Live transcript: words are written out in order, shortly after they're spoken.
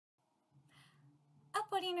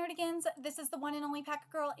Howdy Nerdigans, this is the one and only Packer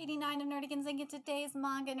Girl 89 of Nerdigans, and today's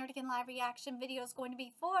Manga Nerdigan live reaction video is going to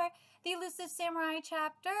be for the Elusive Samurai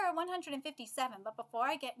chapter 157. But before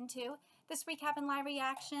I get into this recap and live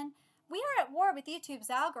reaction, we are at war with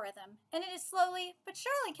YouTube's algorithm, and it is slowly but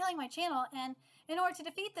surely killing my channel, and in order to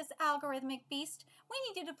defeat this algorithmic beast, we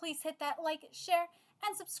need you to please hit that like, share,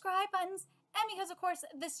 and subscribe buttons. And because, of course,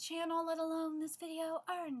 this channel, let alone this video,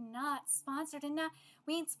 are not sponsored. And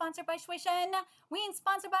we ain't sponsored by Shueisha, and we ain't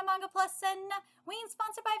sponsored by Manga Plus, and we ain't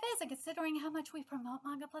sponsored by Viz. And considering how much we promote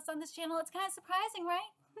Manga Plus on this channel, it's kind of surprising,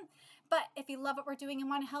 right? But if you love what we're doing and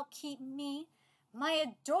want to help keep me, my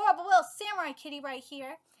adorable little samurai kitty right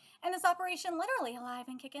here, and this operation literally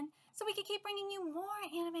alive and kicking, so we can keep bringing you more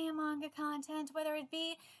anime and manga content, whether it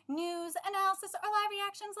be news, analysis, or live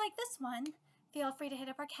reactions like this one, feel free to hit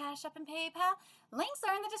up our Cash App and PayPal. Links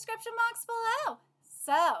are in the description box below.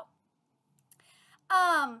 So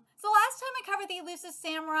last time I covered the Elusive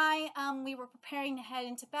Samurai, we were preparing to head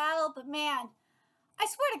into battle, but man, I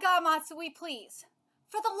swear to God, Matsui, please,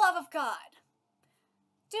 for the love of God,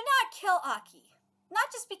 do not kill Aki. Not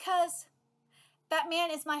just because that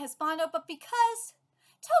man is my husbando, but because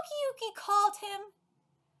Tokiyuki called him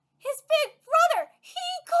his big brother. He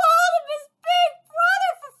called him his big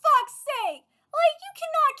brother, for fuck's sake. Like, you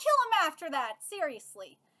cannot kill him after that,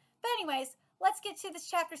 seriously. But anyways, let's get to this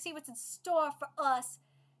chapter, see what's in store for us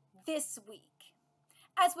this week.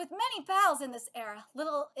 As with many battles in this era,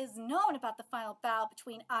 little is known about the final battle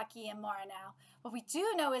between Aki and Mara now. What we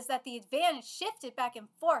do know is that the advantage shifted back and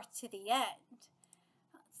forth to the end.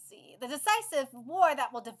 Let's see. The decisive war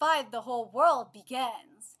that will divide the whole world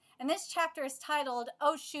begins. And this chapter is titled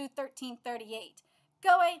Oshu 1338.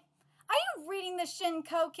 Goei, are you reading this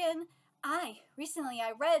Shinkoken? Recently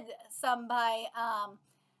I read some by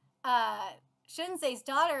Shunzei's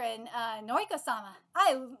daughter and Noriko-sama.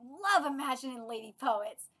 I love imagining lady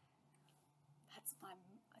poets. That's my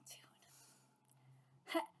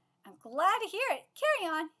tune. I'm glad to hear it. Carry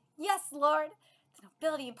on. Yes, Lord. The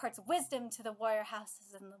nobility imparts wisdom to the warrior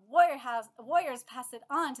houses, and the warriors pass it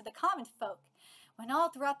on to the common folk. When all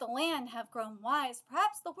throughout the land have grown wise,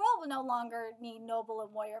 perhaps the world will no longer need noble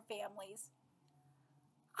and warrior families.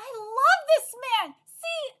 I love this man!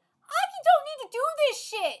 See, Aki don't need to do this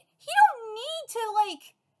shit. He don't need to,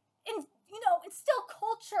 like, instill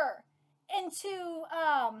culture into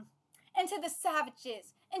the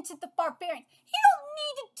savages, into the barbarians. He don't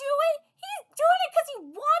need to do it. He's doing it because he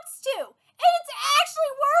wants to. And it's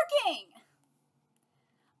actually working.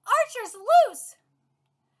 Archers loose.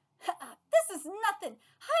 This is nothing.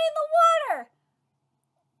 High in the water.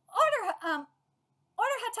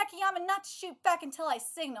 Order Hatakeyama not to shoot back until I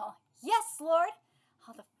signal. Yes, Lord.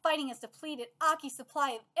 All the fighting has depleted Aki's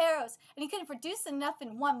supply of arrows, and he couldn't produce enough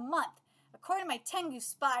in 1 month. According to my Tengu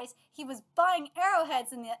spies, he was buying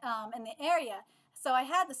arrowheads in the area, so I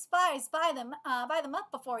had the spies buy them up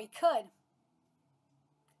before he could.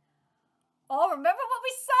 Oh, remember what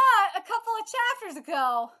we saw a couple of chapters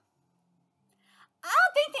ago? I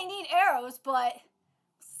don't think they need arrows, but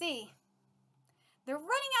see. They're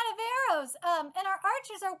running out of arrows, and our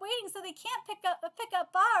archers are waiting so they can't pick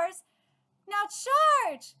up bars. Now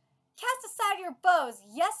charge! Cast aside your bows.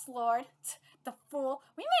 Yes, Lord. The fool.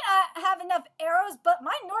 We may not have enough arrows, but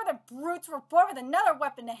my northern brutes were born with another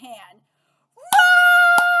weapon to hand.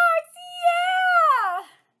 Rocks! Yeah!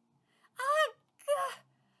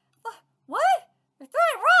 What? They're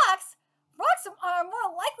throwing rocks? Rocks are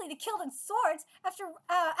more likely to kill than swords. After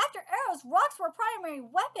arrows, rocks were a primary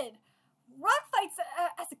weapon. Rock fights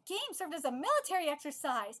as a game served as a military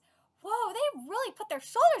exercise. Whoa, they really put their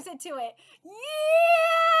shoulders into it.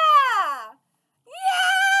 Yeah!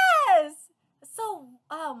 Yes! So,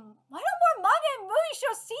 why don't more manga and movies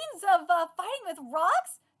show scenes of fighting with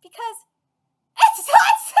rocks? Because it's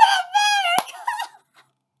not cinematic!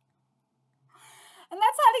 And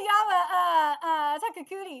that's Hanayama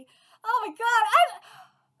Takakuri. Oh my god,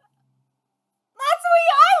 Matsui,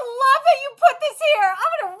 I love that you put this here. I'm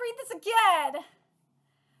going to read this again.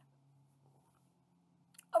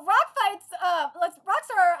 Rocks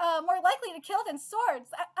are more likely to kill than swords.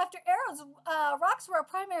 After arrows, rocks were a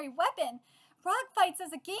primary weapon. Rock fights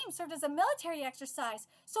as a game served as a military exercise.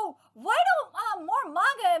 So why don't more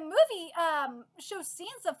manga and movie show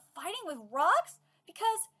scenes of fighting with rocks?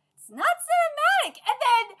 Because it's not cinematic. And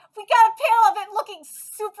then we got a panel of it looking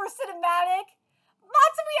super cinematic.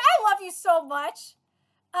 Matsumi, I love you so much.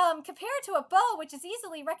 Compared to a bow, which is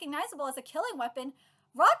easily recognizable as a killing weapon,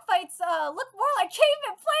 rock fights look more like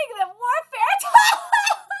cavemen playing than warfare.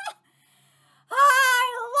 I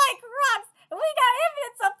like rocks. We got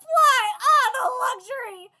infinite supply. The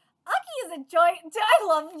luxury. Aki Aki's enjoying. I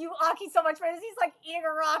love you, Aki, so much for this. He's like eating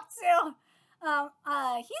a rock too.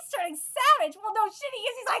 He's turning savage. Well, no shit, he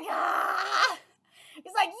is. He's like, ah.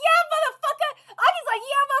 He's like, yeah, motherfucker. Aki's like,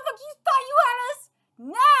 yeah, motherfucker. You thought you had us?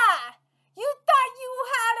 Nah. You thought you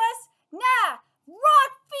had us? Nah.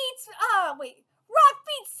 Rock beats. Rock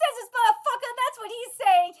beats scissors, motherfucker. That's what he's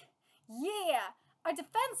saying. Yeah. Our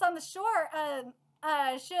defense on the shore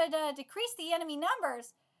should decrease the enemy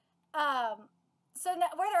numbers. So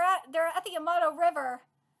where they're at the Yamato River.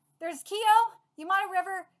 There's Kyo, Yamato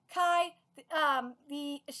River, Kai,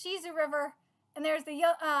 the Shizu River, and there's the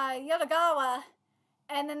Yodogawa,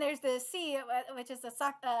 and then there's the sea, which is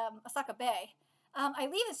Osaka Bay. I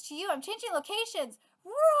leave this to you. I'm changing locations.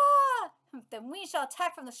 Roar! Then we shall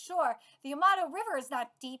attack from the shore. The Yamato River is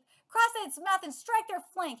not deep. Cross at its mouth and strike their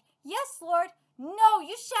flank. Yes, Lord. No,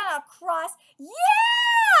 you shall not cross.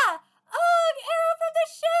 Yeah! Oh, arrow from the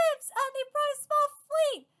ships! They brought a small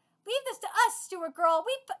fleet. Leave this to us, Steward Girl.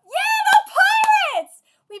 No pirates!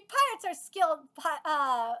 We pirates are skilled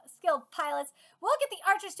pilots. We'll get the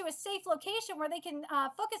archers to a safe location where they can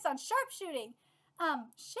focus on sharpshooting.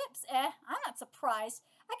 Ships, I'm not surprised.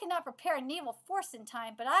 I cannot prepare a naval force in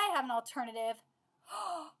time, but I have an alternative.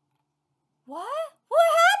 What? What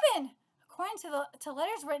happened? According to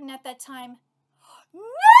letters written at that time. No!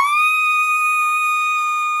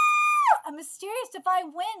 A mysterious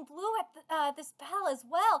divine wind blew at this battle as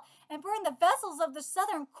well and burned the vessels of the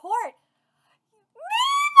southern court.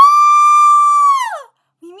 MIMA!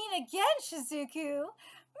 We meet again, Shizuku.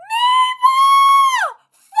 MIMA!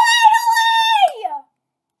 Finally!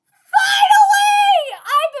 Finally!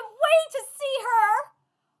 I've been waiting to see her.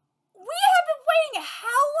 We have been waiting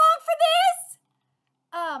how long for this?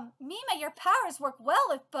 Mima, your powers work well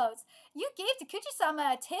with boats. You gave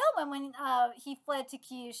Takuchi-sama a tailwind when he fled to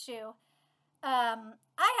Kyushu. I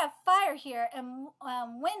have fire here, and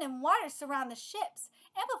wind and water surround the ships.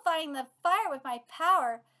 Amplifying the fire with my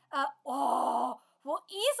power, will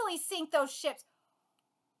easily sink those ships.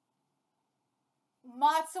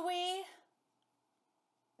 Matsui,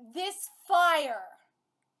 this fire.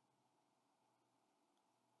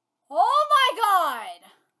 Oh my god!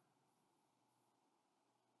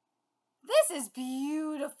 This is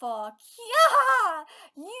beautiful. Yeah!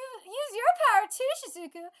 Use your power too,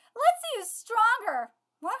 Shizuku. Let's see who's stronger.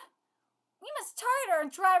 What? We must target her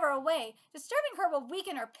and drive her away. Disturbing her will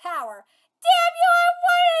weaken her power. Damn you, I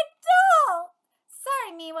wanted a doll!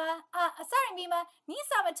 Sorry, Mima.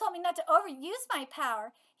 Nisama told me not to overuse my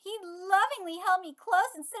power. He lovingly held me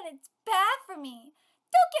close and said it's bad for me.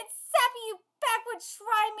 Don't get sappy, you backward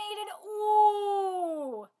shrine maiden.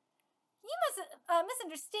 Ooh! You must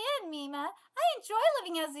misunderstand, Mima. I enjoy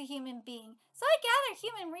living as a human being, so I gather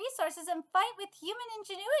human resources and fight with human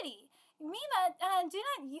ingenuity. Mima, do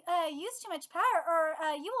not use too much power, or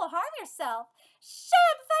you will harm yourself. Shut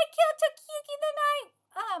up! If I kill Tokiyuki,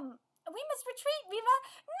 then we must retreat, Mima.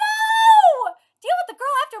 No! Deal with the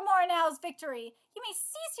girl after Morinao's victory. You may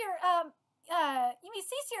cease your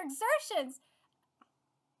exertions.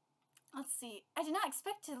 Let's see. I did not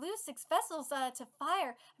expect to lose 6 vessels to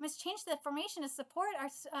fire. I must change the formation to support our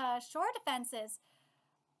shore defenses.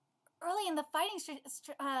 Early in the fighting,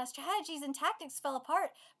 strategies and tactics fell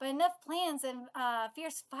apart, but enough plans and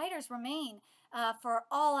fierce fighters remain for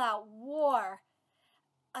all-out war.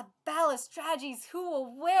 A battle of strategies. Who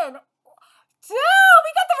will win? Dude,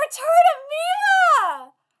 we got the return of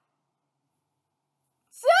Mima!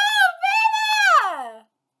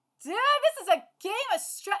 Dude, this is a game of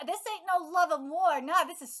this ain't no love and war. Nah,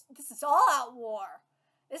 this is all-out war.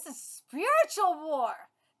 This is spiritual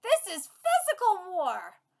war. This is physical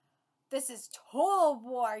war. This is total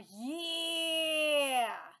war.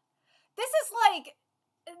 Yeah. This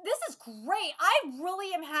is great. I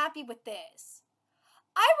really am happy with this.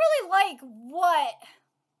 I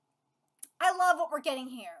love what we're getting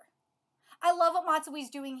here. I love what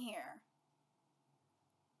Matsui's doing here.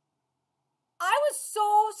 I was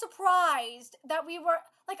so surprised that I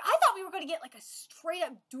thought we were going to get like a straight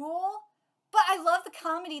up duel, but I love the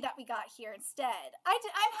comedy that we got here instead.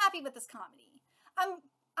 I'm happy with this comedy. I'm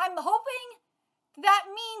hoping that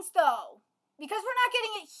means though, because we're not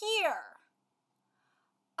getting it here,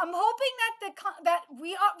 I'm hoping that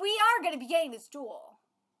we are going to be getting this duel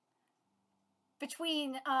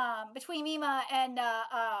between Mima and Mima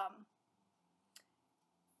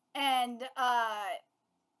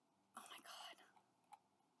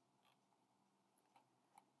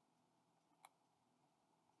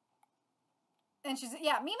and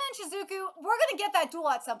Shizuku, we're going to get that duel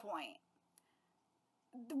at some point.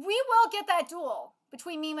 We will get that duel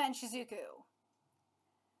between Mima and Shizuku.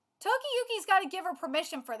 Tokiyuki's got to give her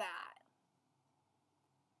permission for that.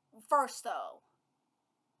 first, though.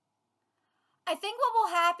 I think what will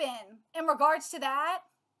happen in regards to that,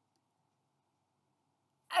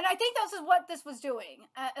 and I think this is what this was doing,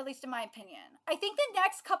 at least in my opinion. I think the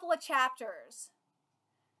next couple of chapters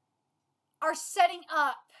are setting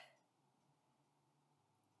up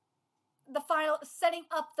the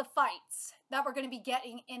fights that we're going to be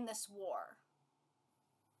getting in this war.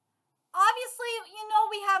 Obviously, you know,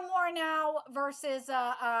 we have more now versus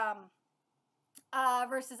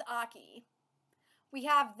Aki. We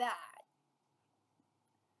have that.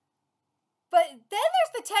 But then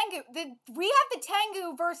there's the Tengu. We have the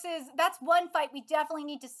Tengu versus, that's one fight we definitely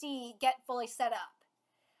need to see get fully set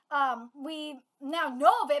up. We now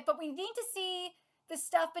know of it, but we need to see the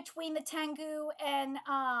stuff between the Tengu and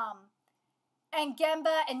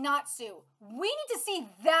Gemba and Natsu. We need to see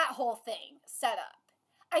that whole thing set up.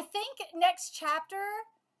 I think next chapter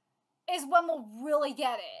is when we'll really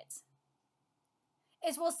get it.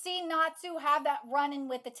 Is we'll see Natsu have that run-in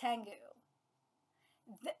with the Tengu.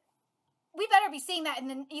 We better be seeing that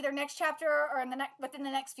in either next chapter or within the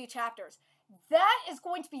next few chapters. That is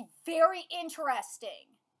going to be very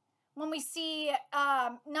interesting when we see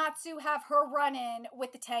Natsu have her run-in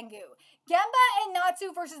with the Tengu. Gemba and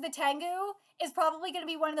Natsu versus the Tengu is probably going to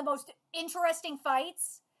be one of the most interesting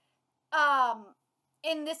fights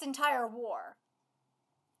in this entire war.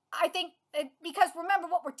 I think, because remember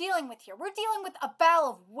what we're dealing with here. We're dealing with a battle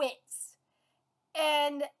of wits.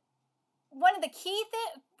 And one of the key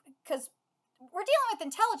things, because we're dealing with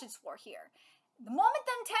intelligence war here. The moment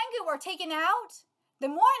them Tengu are taken out, the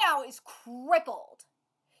Mornau is crippled.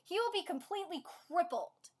 He will be completely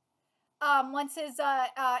crippled once his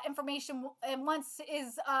information, and once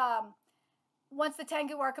the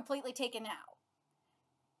Tengu are completely taken out.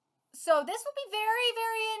 So this will be very,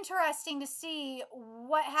 very interesting to see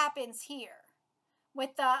what happens here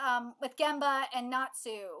with Gemba and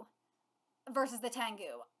Natsu versus the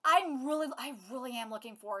Tengu. I really am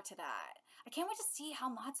looking forward to that. I can't wait to see how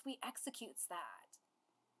Matsui executes that.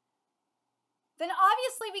 Then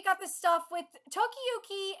obviously we got this stuff with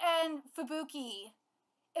Tokiyuki and Fubuki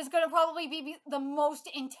is going to probably be the most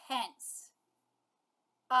intense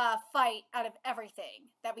fight out of everything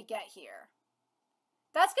that we get here.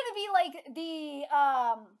 That's going to be like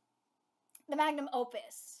the magnum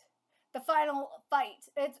opus, the final fight.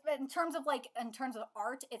 It's in terms of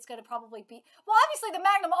art, it's going to probably be, well, obviously the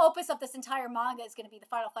magnum opus of this entire manga is going to be the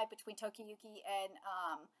final fight between Tokiyuki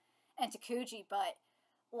and Takuji, but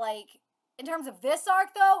like in terms of this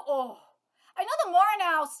arc though, oh, I know the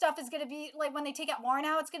Mornau stuff is going to be like when they take out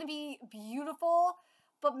Mornau, it's going to be beautiful,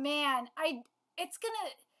 but man, I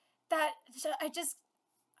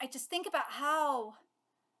just think about how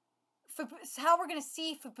we're going to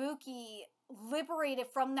see Fubuki liberated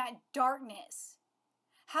from that darkness.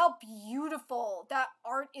 How beautiful that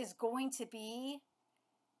art is going to be.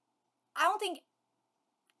 I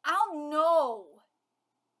don't know.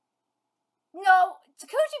 No,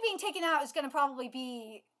 Takuji being taken out is going to probably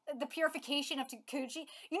be the purification of Takuji.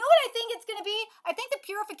 You know what I think it's going to be? I think the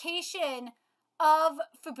purification of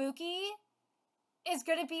Fubuki is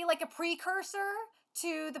going to be like a precursor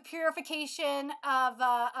to the purification of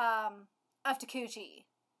Takuji.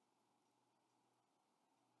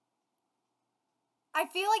 I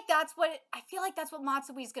feel like that's what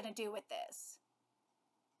Matsui's gonna do with this.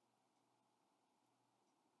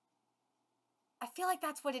 I feel like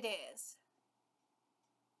that's what it is.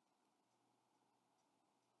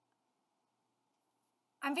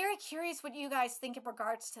 I'm very curious what you guys think in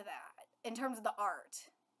regards to that, in terms of the art.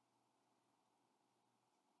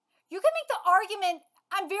 You can make the argument,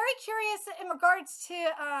 I'm very curious in regards to,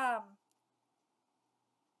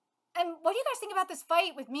 and what do you guys think about this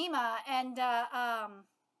fight with MIMA and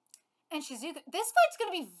Shizuku? This fight's going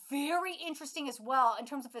to be very interesting as well in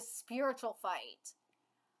terms of a spiritual fight.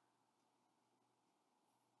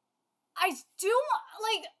 I'm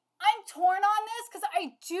torn on this because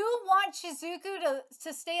I do want Shizuku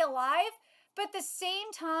to stay alive, but at the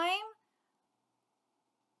same time,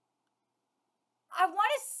 I want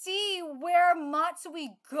to see where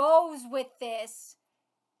Matsui goes with this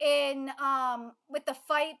with the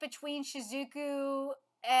fight between Shizuku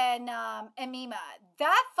and MIMA.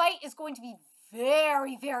 That fight is going to be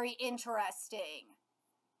very, very interesting.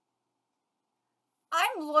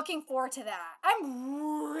 I'm looking forward to that.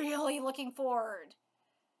 I'm really looking forward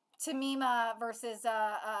to MIMA versus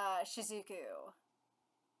Shizuku.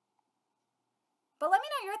 But let me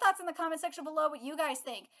know your thoughts in the comment section below, what you guys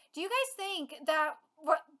think. Do you guys think that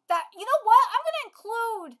you know what? I'm going to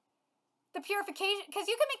include the purification, because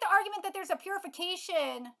you can make the argument that there's a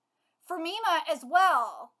purification for MIMA as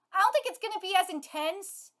well. I don't think it's going to be as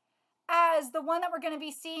intense as the one that we're going to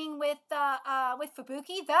be seeing with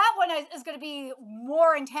Fubuki. That one is going to be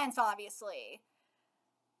more intense, obviously.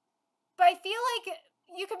 But I feel like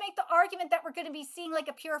you could make the argument that we're going to be seeing like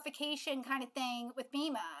a purification kind of thing with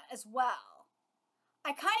MIMA as well.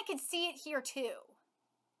 I kind of could see it here too.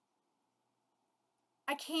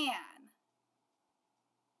 I can.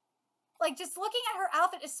 Like, just looking at her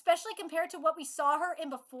outfit, especially compared to what we saw her in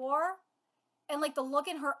before, and like the look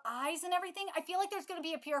in her eyes and everything, I feel like there's going to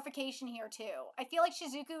be a purification here too. I feel like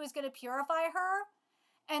Shizuku is going to purify her,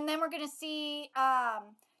 and then we're going to see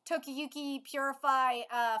Tokiyuki purify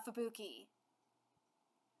Fubuki.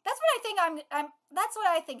 That's what I think that's what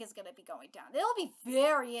I think is going to be going down. It'll be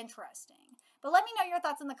very interesting. But let me know your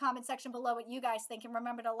thoughts in the comment section below, what you guys think. And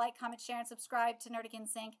remember to like, comment, share, and subscribe to Nerdigan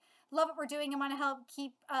Sync. Love what we're doing and want to help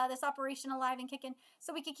keep this operation alive and kicking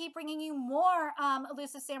so we can keep bringing you more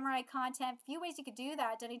Elusive Samurai content. A few ways you could do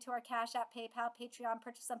that: donate to our Cash App, PayPal, Patreon,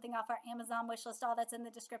 purchase something off our Amazon wishlist. All that's in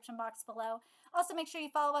the description box below. Also, make sure you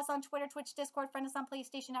follow us on Twitter, Twitch, Discord, friend us on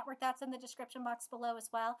PlayStation Network. That's in the description box below as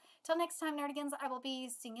well. Till next time, Nerdigans, I will be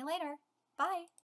seeing you later. Bye.